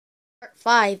Part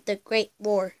 5, The Great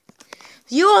War.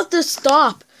 You have to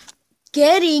stop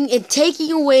getting and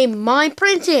taking away my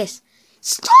princess.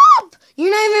 Stop!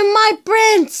 You're not even my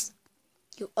prince!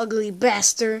 You ugly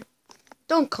bastard.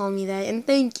 Don't call me that, and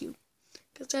thank you.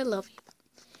 Because I love you.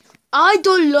 I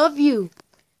don't love you.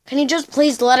 Can you just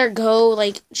please let her go?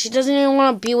 Like, she doesn't even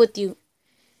want to be with you.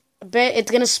 I bet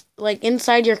it's gonna, like,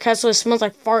 inside your castle, it smells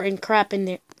like fart and crap in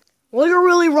there. Well, you're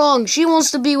really wrong. She wants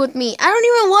to be with me. I don't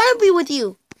even want to be with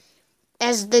you.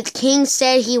 As the king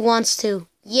said he wants to.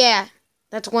 Yeah,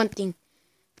 that's one thing.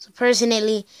 So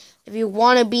personally, if you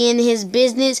want to be in his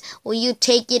business, will you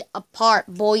take it apart,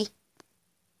 boy?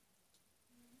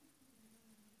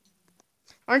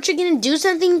 Aren't you going to do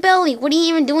something, Belly? What are you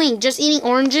even doing? Just eating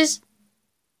oranges?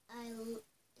 And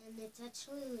it's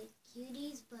actually like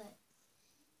cuties, but...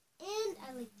 And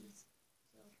I like these.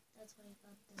 So that's why I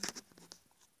got them.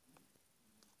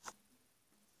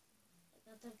 I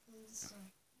got them from the store.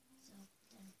 So,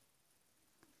 then.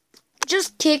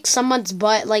 Just kick someone's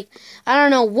butt. Like, I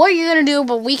don't know what you're going to do,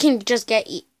 but we can just get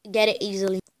it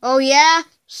easily. Oh, yeah?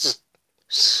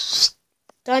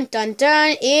 Dun, dun,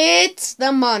 dun. It's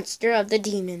the monster of the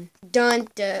demon. Dun,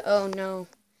 dun. Oh, no.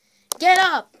 Get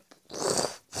up!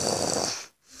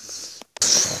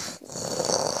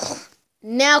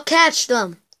 Now catch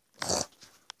them.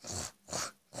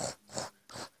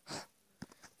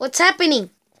 What's happening?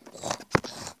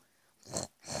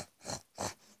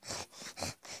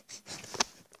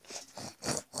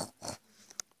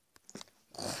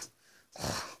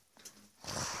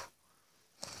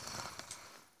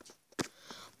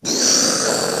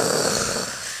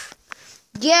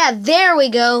 Yeah, there we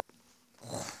go.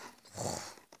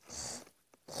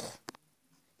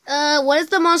 What is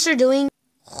the monster doing?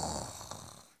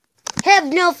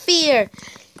 Have no fear.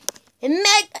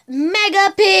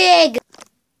 Mega Pig!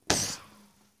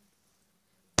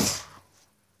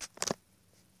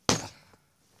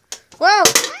 Whoa!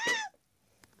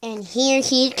 And here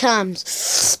he comes.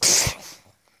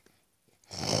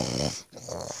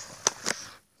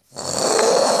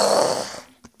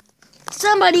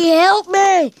 Somebody help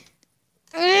me!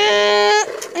 I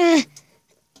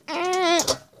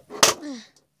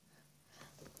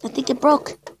think it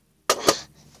broke.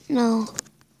 No.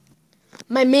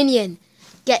 My minion.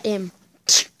 Get him.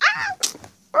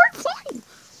 Alright, fine.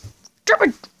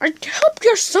 David, I helped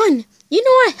your son. You know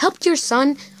I helped your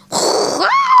son.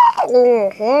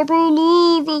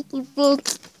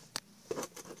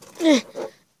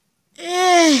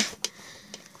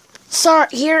 Sorry,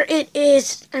 here it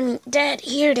is. Dad,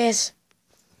 here it is.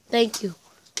 Thank you.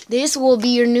 This will be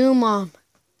your new mom.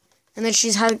 And then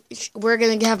we're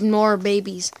going to have more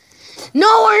babies.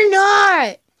 No, we're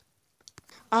not!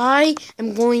 I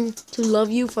am going to love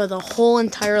you for the whole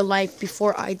entire life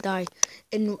before I die.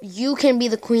 And you can be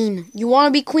the queen. You want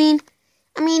to be queen?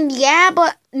 Yeah,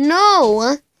 but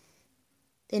no.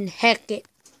 Then heck it.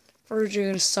 First you're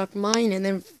going to suck mine, and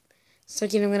then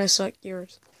second I'm going to suck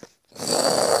yours.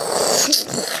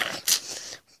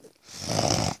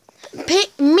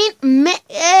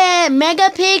 Mega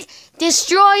Pig,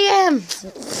 destroy him!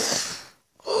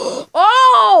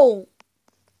 Oh!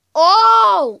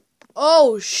 Oh!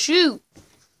 Oh, shoot.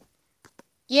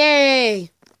 Yay.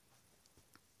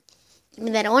 Give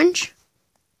me that orange.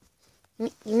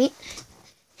 Give me.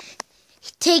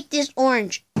 Take this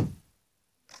orange.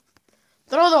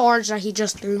 Throw the orange that he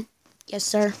just threw. Yes,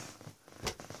 sir.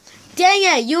 Dang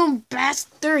it, you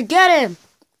bastard. Get him.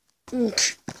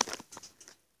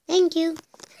 Thank you.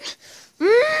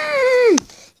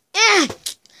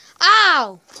 Ow.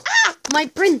 Ah, my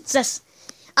princess.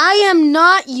 I am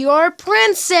not your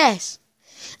princess.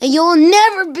 And you'll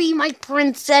never be my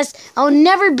princess. I'll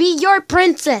never be your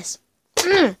princess. You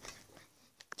can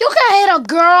hit a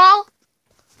girl.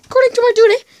 According to my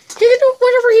duty, he can do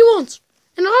whatever he wants.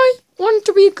 And I want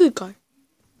to be a good guy.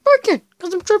 But I can't,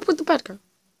 because I'm trapped with the bad guy.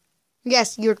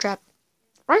 Yes, you're trapped.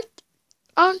 Right?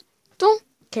 I don't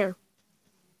care.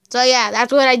 So yeah,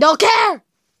 that's what I don't care.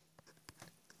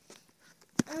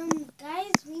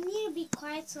 Guys, we need to be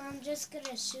quiet, so I'm just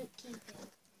gonna shoot Kingpin.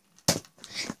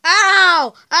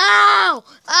 Ow! Ow!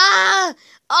 Ah!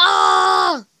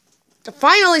 Ah!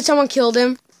 Finally, someone killed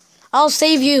him. I'll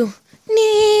save you.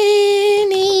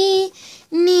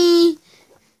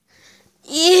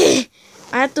 Yeah.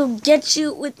 I have to get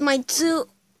you with my two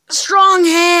strong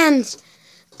hands.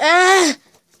 Ow!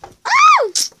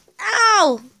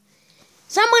 Ow!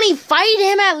 Somebody fight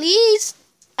him at least.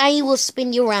 I will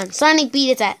spin you around. Sonic, beat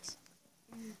his ass.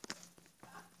 Okay.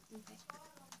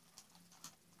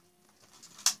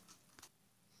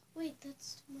 Wait,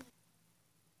 that's too much.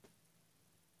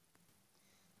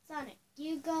 Sonic,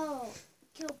 you go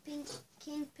kill King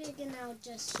Pig and now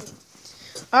just shoot.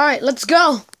 Alright, let's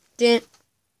go. Then.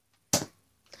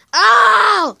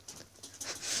 Ow!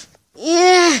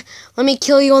 Yeah. Let me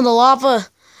kill you on the lava.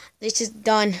 This is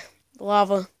done.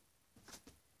 Lava.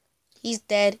 He's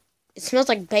dead. It smells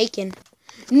like bacon.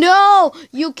 No!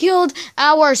 You killed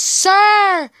our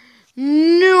sir!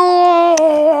 No!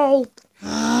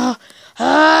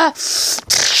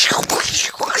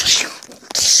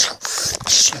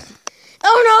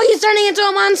 Oh no, he's turning into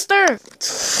a monster!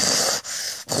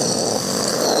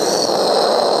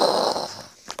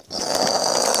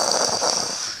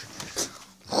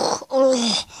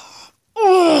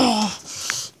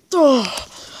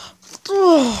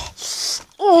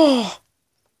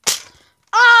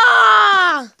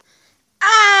 Ah!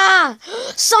 Ah!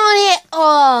 Sonic!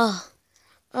 Oh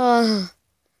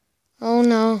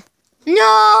no.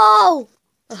 No!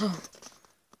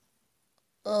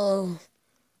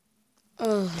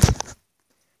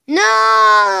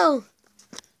 No!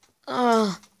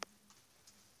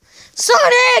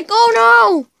 Sonic!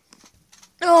 Oh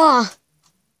no!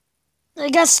 I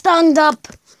got stung up.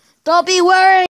 Don't be worried.